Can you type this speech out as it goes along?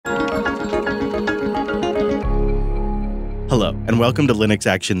Hello, and welcome to Linux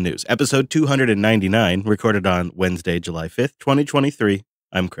Action News, episode 299, recorded on Wednesday, July 5th, 2023.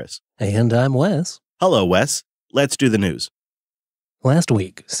 I'm Chris. And I'm Wes. Hello, Wes. Let's do the news. Last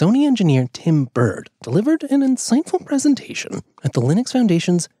week, Sony engineer Tim Bird delivered an insightful presentation at the Linux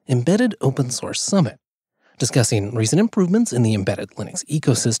Foundation's Embedded Open Source Summit, discussing recent improvements in the embedded Linux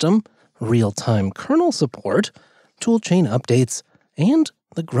ecosystem, real-time kernel support, toolchain updates, and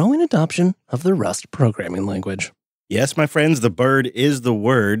the growing adoption of the Rust programming language. Yes, my friends, the bird is the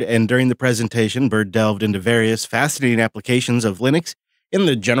word, and during the presentation, Bird delved into various fascinating applications of Linux in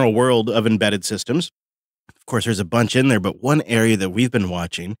the general world of embedded systems. Of course, there's a bunch in there, but one area that we've been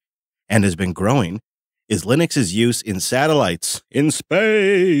watching and has been growing is Linux's use in satellites, in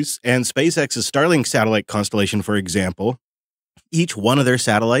space, and SpaceX's Starlink satellite constellation, for example. Each one of their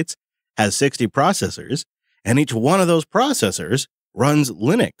satellites has 60 processors, and each one of those processors runs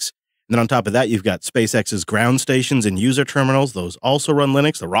Linux. And then on top of that, you've got SpaceX's ground stations and user terminals. Those also run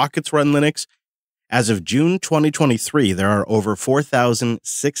Linux. The rockets run Linux. As of June 2023, there are over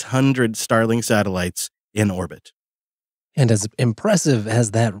 4,600 Starlink satellites in orbit. And as impressive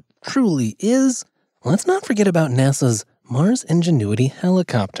as that truly is, let's not forget about NASA's Mars Ingenuity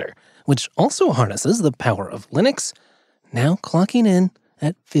helicopter, which also harnesses the power of Linux, now clocking in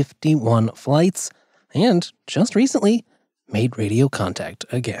at 51 flights, and just recently made radio contact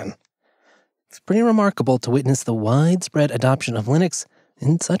again. It's pretty remarkable to witness the widespread adoption of Linux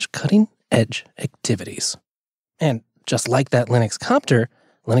in such cutting-edge activities. And just like that Linux copter,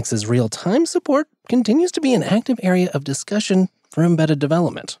 Linux's real-time support continues to be an active area of discussion for embedded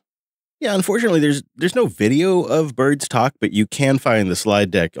development. Yeah, unfortunately, there's no video of Bird's talk, but you can find the slide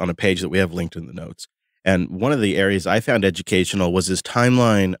deck on a page that we have linked in the notes. And one of the areas I found educational was his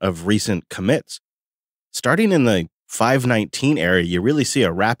timeline of recent commits. Starting in the 5.19 area, you really see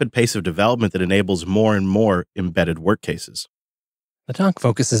a rapid pace of development that enables more and more embedded work cases. The talk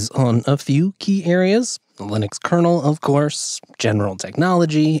focuses on a few key areas: the Linux kernel, of course, general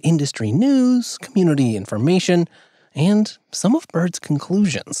technology, industry news, community information, and some of Bird's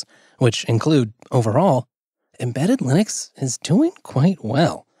conclusions, which include, overall, embedded Linux is doing quite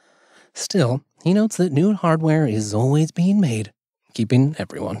well. Still, he notes that new hardware is always being made, keeping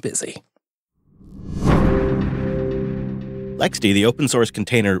everyone busy. LXD, the open source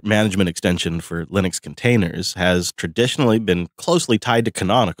container management extension for Linux containers, has traditionally been closely tied to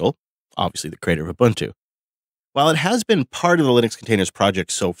Canonical, obviously the creator of Ubuntu. While it has been part of the Linux containers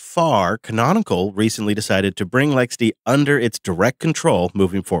project so far, Canonical recently decided to bring LXD under its direct control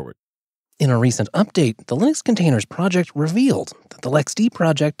moving forward. In a recent update, the Linux containers project revealed that the LXD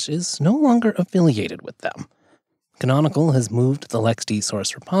project is no longer affiliated with them. Canonical has moved the LXD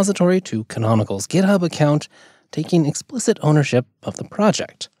source repository to Canonical's GitHub account, taking explicit ownership of the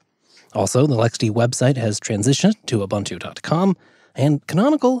project. Also, the LXD website has transitioned to ubuntu.com, and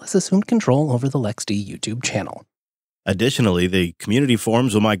Canonical has assumed control over the LXD YouTube channel. Additionally, the community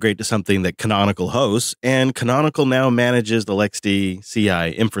forums will migrate to something that Canonical hosts, and Canonical now manages the LXD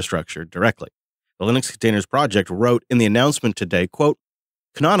CI infrastructure directly. The Linux Containers Project wrote in the announcement today, quote,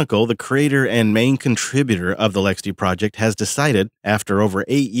 "Canonical, the creator and main contributor of the LXD project, has decided, after over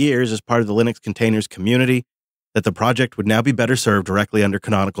 8 years as part of the Linux Containers community, that the project would now be better served directly under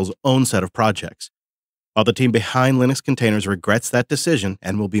Canonical's own set of projects. While the team behind Linux Containers regrets that decision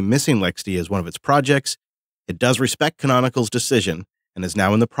and will be missing LXD as one of its projects, it does respect Canonical's decision and is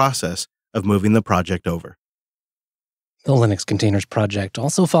now in the process of moving the project over." The Linux Containers project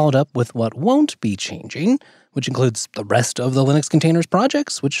also followed up with what won't be changing, which includes the rest of the Linux Containers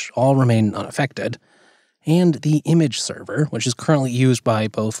projects, which all remain unaffected, and the image server, which is currently used by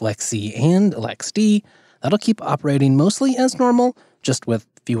both LXC and LXD. That'll keep operating mostly as normal, just with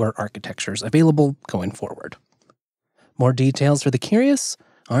fewer architectures available going forward. More details for the curious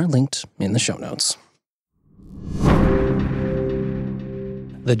are linked in the show notes.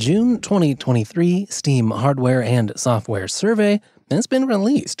 The June 2023 Steam Hardware and Software Survey has been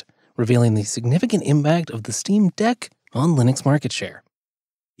released, revealing the significant impact of the Steam Deck on Linux market share.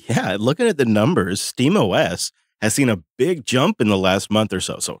 Yeah, looking at the numbers, SteamOS has seen a big jump in the last month or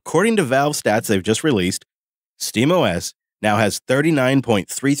so. So according to Valve stats they've just released, SteamOS now has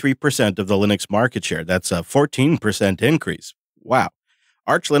 39.33% of the Linux market share. That's a 14% increase. Wow.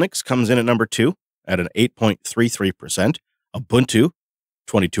 Arch Linux comes in at number 2 at an 8.33%. Ubuntu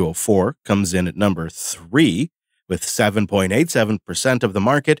 2204 comes in at number 3 with 7.87% of the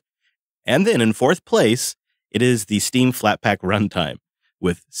market. And then in 4th place, it is the Steam Flatpak Runtime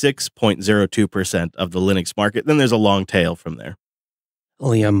with 6.02% of the Linux market. Then there's a long tail from there.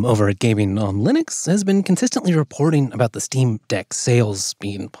 Liam over at Gaming on Linux has been consistently reporting about the Steam Deck sales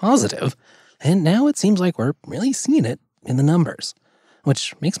being positive, and now it seems like we're really seeing it in the numbers.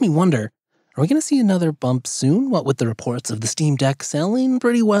 Which makes me wonder, are we going to see another bump soon, what with the reports of the Steam Deck selling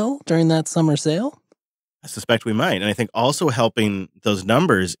pretty well during that summer sale? I suspect we might. And I think also helping those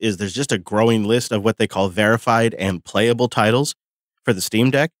numbers is there's just a growing list of what they call verified and playable titles for the Steam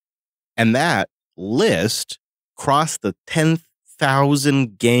Deck. And that list crossed the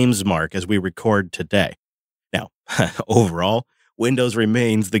 10,000 games mark as we record today. Now, overall, Windows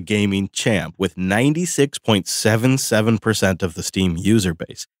remains the gaming champ with 96.77% of the Steam user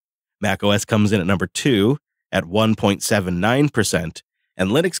base. macOS comes in at number 2 at 1.79%, and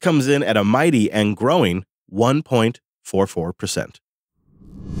Linux comes in at a mighty and growing 1.44%.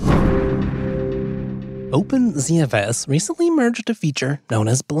 OpenZFS recently merged a feature known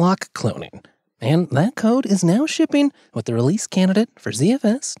as block cloning, and that code is now shipping with the release candidate for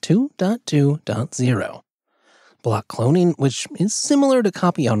ZFS 2.2.0. Block cloning, which is similar to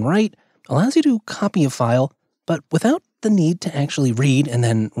copy on write, allows you to copy a file, but without the need to actually read and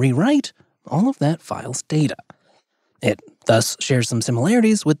then rewrite all of that file's data. It thus shares some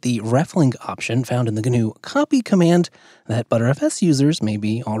similarities with the reflink option found in the GNU copy command that Btrfs users may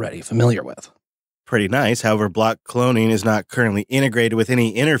be already familiar with. Pretty nice. However, block cloning is not currently integrated with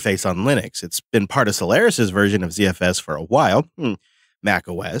any interface on Linux. It's been part of Solaris's version of ZFS for a while.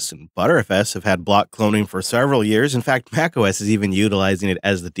 macOS and Btrfs have had block cloning for several years. In fact, macOS is even utilizing it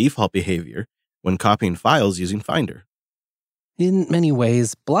as the default behavior when copying files using Finder. In many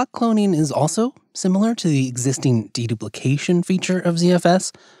ways, block cloning is also similar to the existing deduplication feature of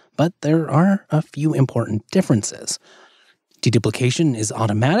ZFS, but there are a few important differences. Deduplication is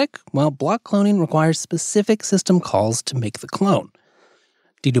automatic, while block cloning requires specific system calls to make the clone.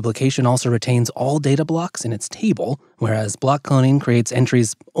 Deduplication also retains all data blocks in its table, whereas block cloning creates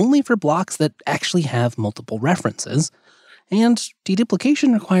entries only for blocks that actually have multiple references. And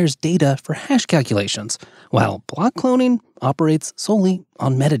deduplication requires data for hash calculations, while block cloning operates solely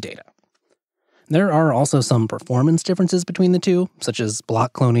on metadata. There are also some performance differences between the two, such as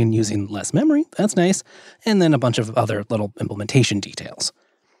block cloning using less memory, that's nice, and then a bunch of other little implementation details.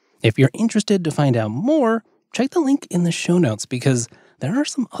 If you're interested to find out more, check the link in the show notes because there are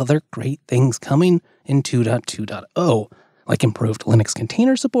some other great things coming in 2.2.0, like improved Linux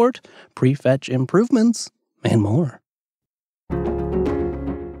container support, prefetch improvements, and more.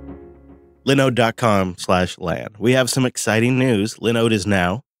 Linode.com/LAN. We have some exciting news. Linode is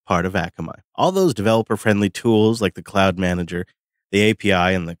now part of Akamai. All those developer-friendly tools like the Cloud Manager, the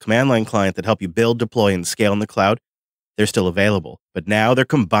API, and the command line client that help you build, deploy, and scale in the cloud, they're still available. But now they're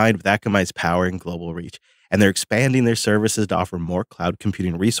combined with Akamai's power and global reach, and they're expanding their services to offer more cloud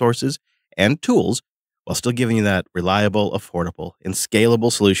computing resources and tools while still giving you that reliable, affordable, and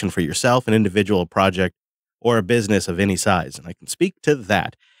scalable solution for yourself, an individual project, or a business of any size. And I can speak to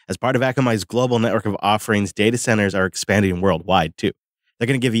that. As part of Akamai's global network of offerings, data centers are expanding worldwide, too. They're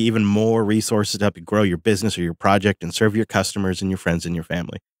going to give you even more resources to help you grow your business or your project and serve your customers and your friends and your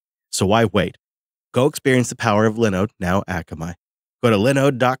family. So why wait? Go experience the power of Linode, now Akamai. Go to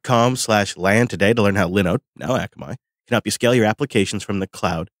linode.com/LAN today to learn how Linode, now Akamai, can help you scale your applications from the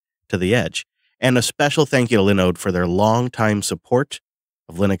cloud to the edge. And a special thank you to Linode for their long-time support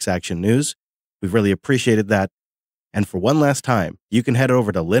of Linux Action News. We've really appreciated that. And for one last time, you can head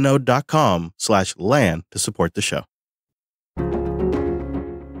over to linode.com/LAN to support the show.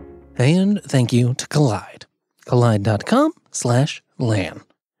 And thank you to Collide. Collide.com/LAN.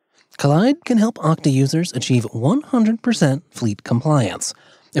 Collide can help Okta users achieve 100% fleet compliance.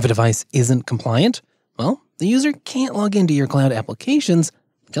 If a device isn't compliant, well, the user can't log into your cloud applications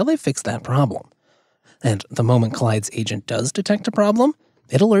until they fix that problem. And the moment Collide's agent does detect a problem,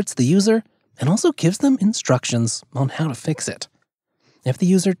 it alerts the user and also gives them instructions on how to fix it. If the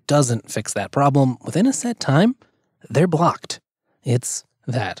user doesn't fix that problem within a set time, they're blocked. It's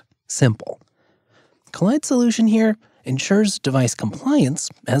that simple. Collide's solution here ensures device compliance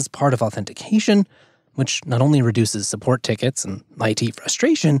as part of authentication, which not only reduces support tickets and IT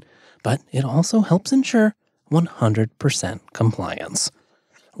frustration, but it also helps ensure 100% compliance.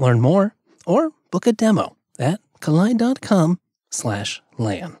 Learn more or book a demo at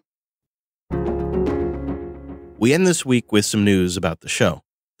collide.com/LAN. We end this week with some news about the show.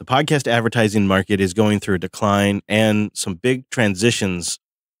 The podcast advertising market is going through a decline and some big transitions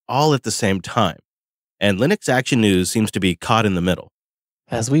all at the same time. And Linux Action News seems to be caught in the middle.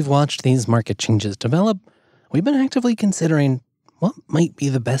 As we've watched these market changes develop, we've been actively considering what might be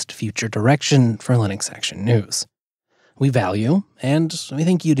the best future direction for Linux Action News. We value, and I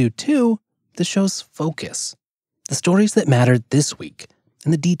think you do too, the show's focus. The stories that mattered this week,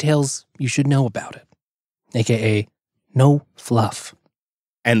 and the details you should know about it. AKA, no fluff.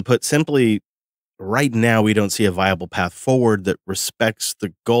 And put simply, right now we don't see a viable path forward that respects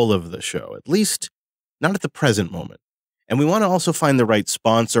the goal of the show, at least not at the present moment. And we want to also find the right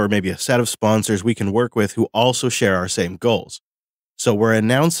sponsor or maybe a set of sponsors we can work with who also share our same goals. So we're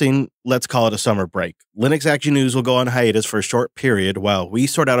announcing, let's call it a summer break. Linux Action News will go on hiatus for a short period while we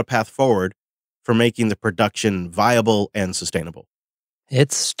sort out a path forward for making the production viable and sustainable.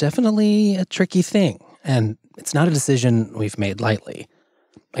 It's definitely a tricky thing, and it's not a decision we've made lightly.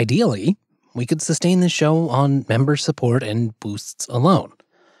 Ideally, we could sustain the show on member support and boosts alone.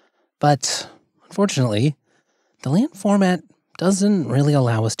 But unfortunately, the LAN format doesn't really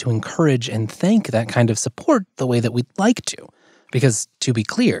allow us to encourage and thank that kind of support the way that we'd like to. Because, to be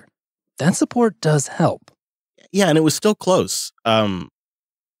clear, that support does help. Yeah, and it was still close.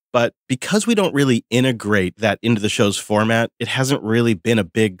 But because we don't really integrate that into the show's format, it hasn't really been a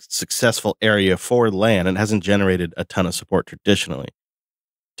big, successful area for LAN and hasn't generated a ton of support traditionally.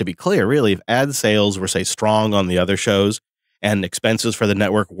 To be clear, really, if ad sales were, say, strong on the other shows and expenses for the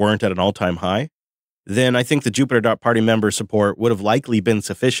network weren't at an all-time high, then I think the Jupiter.party member support would have likely been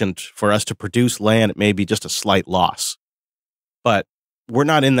sufficient for us to produce LAN at maybe just a slight loss. But we're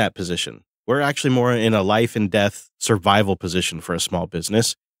not in that position. We're actually more in a life and death survival position for a small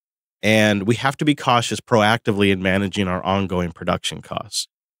business, and we have to be cautious proactively in managing our ongoing production costs.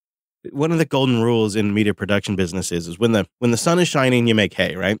 One of the golden rules in media production business is when the sun is shining, you make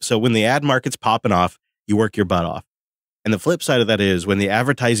hay, right? So when the ad market's popping off, you work your butt off. And the flip side of that is when the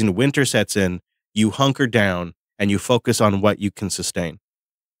advertising winter sets in, you hunker down and you focus on what you can sustain.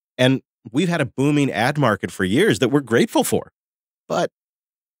 And we've had a booming ad market for years that we're grateful for. But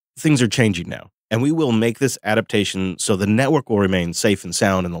things are changing now, and we will make this adaptation so the network will remain safe and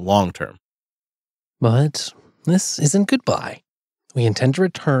sound in the long term. But this isn't goodbye. We intend to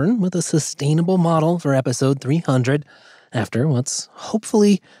return with a sustainable model for episode 300 after what's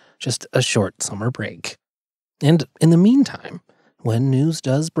hopefully just a short summer break. And in the meantime, when news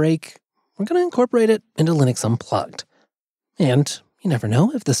does break, we're going to incorporate it into Linux Unplugged. And you never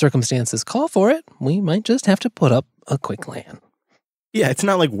know, if the circumstances call for it, we might just have to put up a quick LAN. Yeah, it's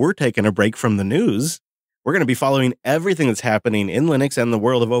not like we're taking a break from the news. We're going to be following everything that's happening in Linux and the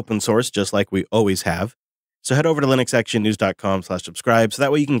world of open source, just like we always have. So head over to linuxactionnews.com/subscribe so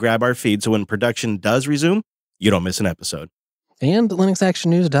that way you can grab our feed so when production does resume, you don't miss an episode. And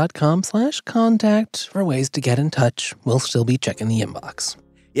linuxactionnews.com/contact for ways to get in touch. We'll still be checking the inbox.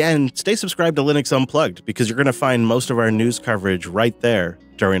 Yeah, and stay subscribed to Linux Unplugged because you're going to find most of our news coverage right there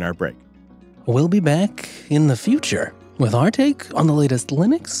during our break. We'll be back in the future with our take on the latest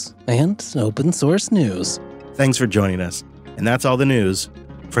Linux and open source news. Thanks for joining us. And that's all the news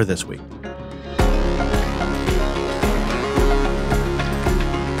for this week.